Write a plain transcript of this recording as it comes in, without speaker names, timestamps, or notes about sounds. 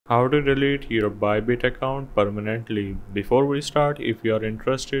How to delete your Bybit account permanently. Before we start, if you are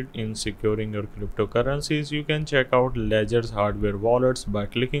interested in securing your cryptocurrencies, you can check out Ledger's hardware wallets by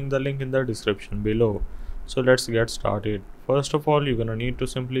clicking the link in the description below. So let's get started. First of all, you're gonna need to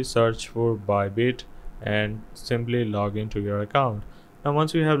simply search for Bybit and simply log into your account. Now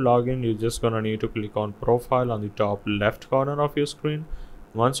once you have logged in, you're just gonna need to click on profile on the top left corner of your screen.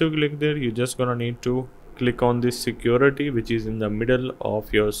 Once you click there, you're just gonna need to click on this security which is in the middle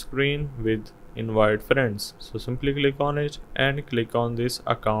of your screen with invite friends. So simply click on it and click on this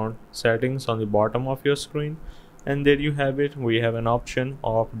account settings on the bottom of your screen, and there you have it. We have an option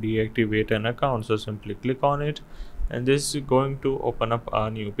of deactivate an account, so simply click on it and this is going to open up a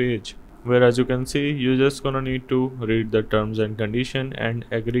new page where, as you can see, you're just gonna need to read the terms and condition and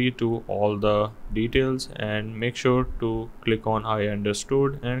agree to all the details, and make sure to click on I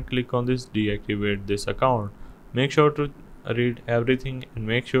understood and click on this deactivate this account. Make sure to read everything and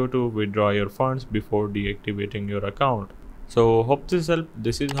make sure to withdraw your funds before deactivating your account. So hope this helped.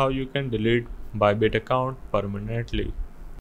 This is how you can delete Bybit account permanently.